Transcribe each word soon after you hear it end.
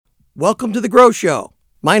Welcome to The Grow Show.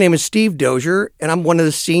 My name is Steve Dozier, and I'm one of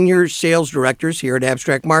the senior sales directors here at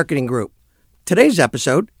Abstract Marketing Group. Today's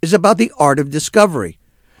episode is about the art of discovery.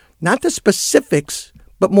 Not the specifics,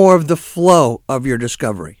 but more of the flow of your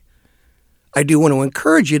discovery. I do want to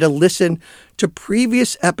encourage you to listen to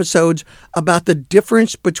previous episodes about the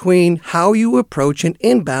difference between how you approach an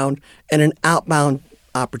inbound and an outbound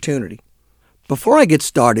opportunity. Before I get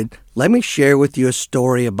started, let me share with you a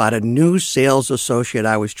story about a new sales associate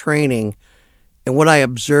I was training and what I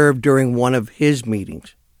observed during one of his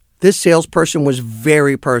meetings. This salesperson was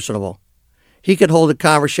very personable. He could hold a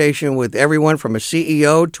conversation with everyone from a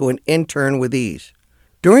CEO to an intern with ease.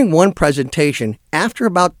 During one presentation, after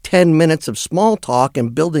about 10 minutes of small talk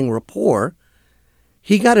and building rapport,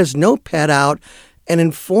 he got his notepad out and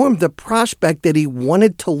informed the prospect that he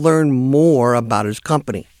wanted to learn more about his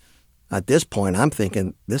company. At this point, I'm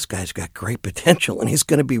thinking, this guy's got great potential and he's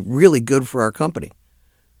going to be really good for our company.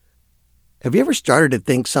 Have you ever started to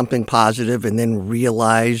think something positive and then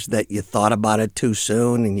realized that you thought about it too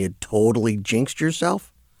soon and you totally jinxed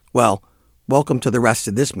yourself? Well, welcome to the rest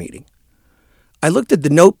of this meeting. I looked at the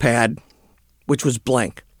notepad, which was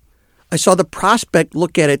blank. I saw the prospect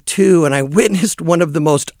look at it too, and I witnessed one of the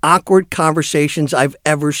most awkward conversations I've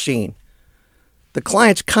ever seen. The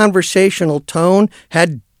client's conversational tone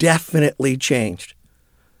had definitely changed.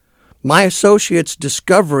 My associate's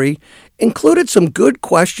discovery included some good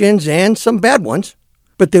questions and some bad ones,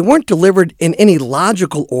 but they weren't delivered in any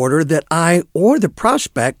logical order that I or the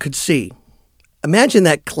prospect could see. Imagine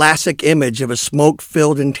that classic image of a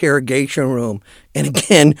smoke-filled interrogation room, and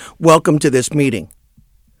again, welcome to this meeting.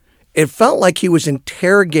 It felt like he was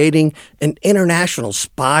interrogating an international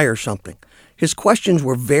spy or something. His questions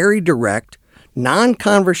were very direct,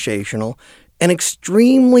 non-conversational, and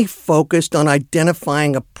extremely focused on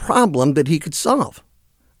identifying a problem that he could solve.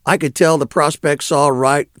 I could tell the prospect saw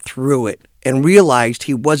right through it and realized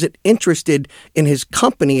he wasn't interested in his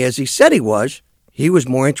company as he said he was. He was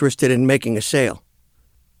more interested in making a sale.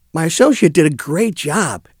 My associate did a great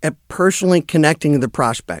job at personally connecting to the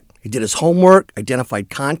prospect. He did his homework,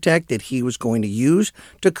 identified contact that he was going to use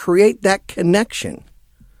to create that connection.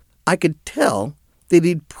 I could tell that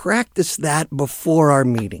he'd practiced that before our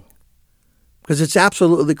meeting, because it's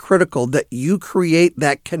absolutely critical that you create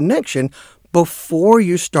that connection before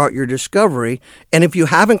you start your discovery. And if you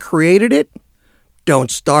haven't created it, don't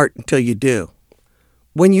start until you do.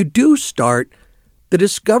 When you do start, the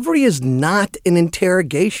discovery is not an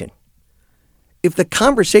interrogation. If the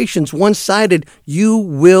conversation's one-sided, you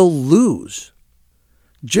will lose.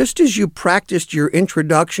 Just as you practiced your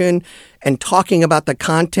introduction and talking about the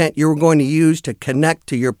content you were going to use to connect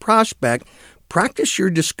to your prospect, practice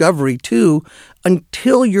your discovery too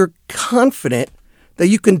until you're confident that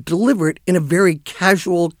you can deliver it in a very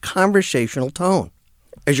casual conversational tone.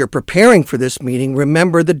 As you're preparing for this meeting,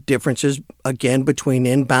 remember the differences, again, between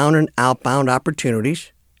inbound and outbound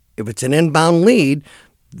opportunities. If it's an inbound lead,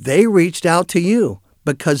 they reached out to you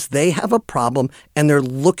because they have a problem and they're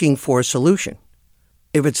looking for a solution.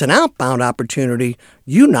 If it's an outbound opportunity,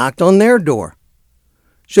 you knocked on their door.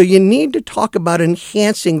 So you need to talk about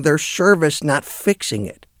enhancing their service, not fixing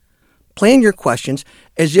it. Plan your questions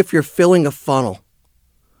as if you're filling a funnel.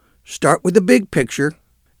 Start with the big picture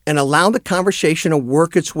and allow the conversation to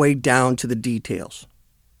work its way down to the details.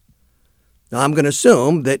 Now, I'm going to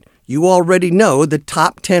assume that you already know the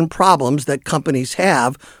top 10 problems that companies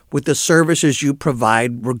have with the services you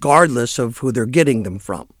provide, regardless of who they're getting them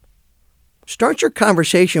from. Start your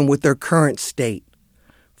conversation with their current state.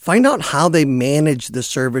 Find out how they manage the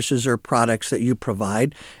services or products that you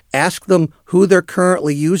provide. Ask them who they're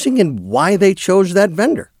currently using and why they chose that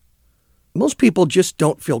vendor. Most people just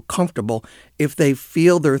don't feel comfortable if they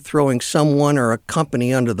feel they're throwing someone or a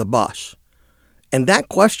company under the bus. And that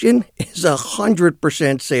question is 100%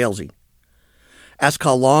 salesy. Ask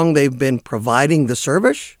how long they've been providing the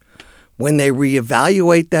service, when they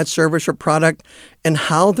reevaluate that service or product, and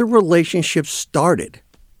how the relationship started,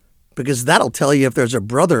 because that'll tell you if there's a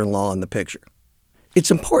brother-in-law in the picture.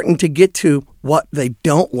 It's important to get to what they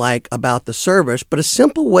don't like about the service, but a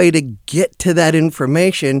simple way to get to that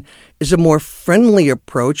information is a more friendly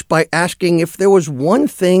approach by asking if there was one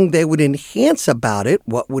thing they would enhance about it,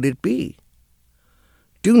 what would it be?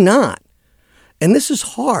 Do not, and this is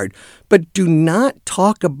hard, but do not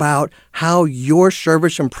talk about how your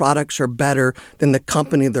service and products are better than the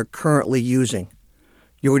company they're currently using.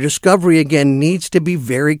 Your discovery, again, needs to be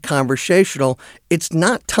very conversational. It's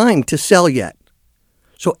not time to sell yet.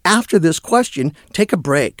 So after this question, take a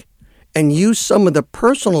break and use some of the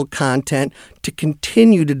personal content to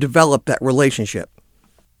continue to develop that relationship.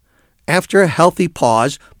 After a healthy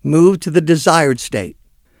pause, move to the desired state.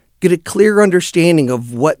 Get a clear understanding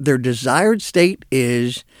of what their desired state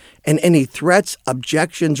is and any threats,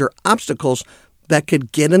 objections, or obstacles that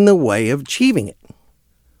could get in the way of achieving it.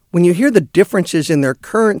 When you hear the differences in their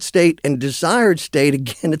current state and desired state,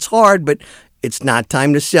 again, it's hard, but it's not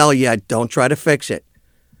time to sell yet. Don't try to fix it.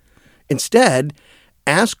 Instead,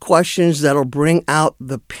 ask questions that'll bring out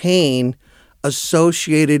the pain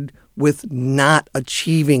associated with not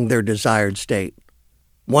achieving their desired state.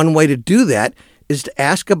 One way to do that is to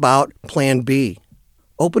ask about Plan B.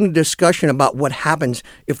 Open a discussion about what happens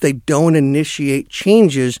if they don't initiate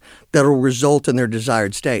changes that will result in their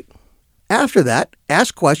desired state. After that,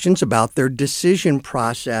 ask questions about their decision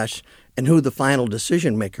process and who the final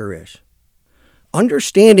decision maker is.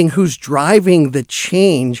 Understanding who's driving the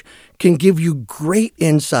change can give you great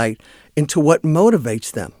insight into what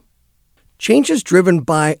motivates them. Changes driven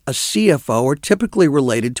by a CFO are typically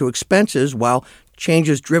related to expenses, while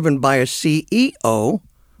changes driven by a CEO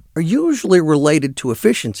are usually related to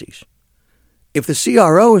efficiencies. If the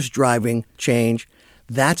CRO is driving change,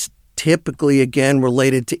 that's typically again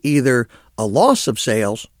related to either a loss of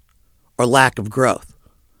sales or lack of growth.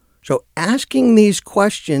 So asking these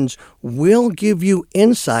questions will give you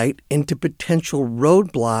insight into potential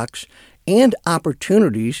roadblocks and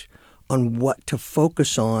opportunities on what to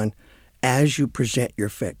focus on as you present your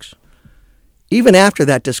fix. Even after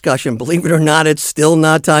that discussion, believe it or not, it's still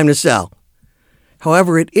not time to sell.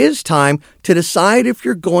 However, it is time to decide if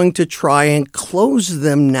you're going to try and close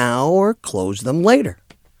them now or close them later.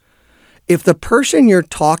 If the person you're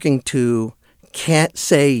talking to can't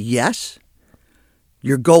say yes,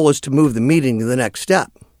 your goal is to move the meeting to the next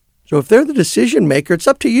step. So if they're the decision maker, it's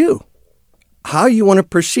up to you how you want to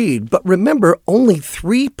proceed. But remember, only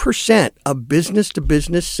 3% of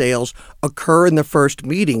business-to-business sales occur in the first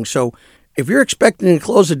meeting. So if you're expecting to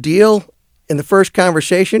close a deal in the first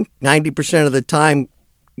conversation, 90% of the time,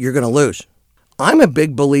 you're going to lose. I'm a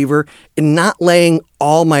big believer in not laying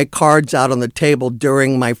all my cards out on the table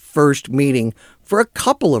during my first meeting for a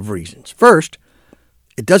couple of reasons. First,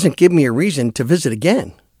 it doesn't give me a reason to visit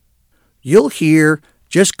again. You'll hear,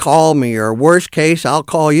 just call me, or worst case, I'll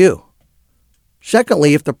call you.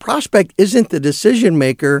 Secondly, if the prospect isn't the decision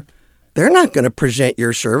maker, they're not going to present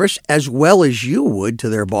your service as well as you would to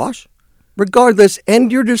their boss. Regardless,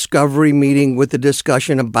 end your discovery meeting with a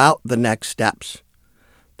discussion about the next steps.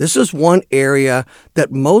 This is one area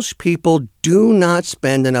that most people do not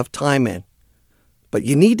spend enough time in. But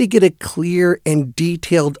you need to get a clear and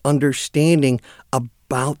detailed understanding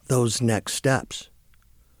about those next steps.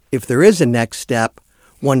 If there is a next step,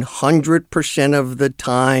 100% of the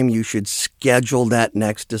time you should schedule that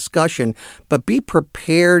next discussion, but be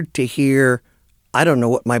prepared to hear, I don't know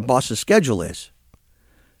what my boss's schedule is.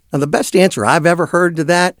 Now, the best answer I've ever heard to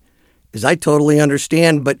that is I totally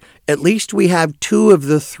understand, but at least we have 2 of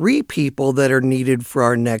the 3 people that are needed for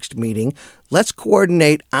our next meeting. Let's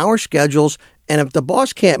coordinate our schedules, and if the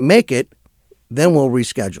boss can't make it, then we'll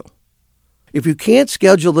reschedule. If you can't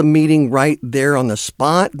schedule the meeting right there on the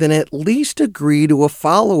spot, then at least agree to a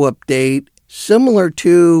follow-up date similar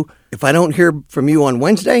to, if I don't hear from you on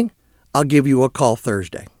Wednesday, I'll give you a call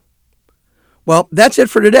Thursday. Well, that's it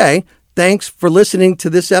for today. Thanks for listening to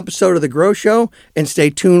this episode of The Grow Show, and stay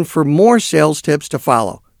tuned for more sales tips to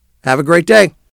follow. Have a great day.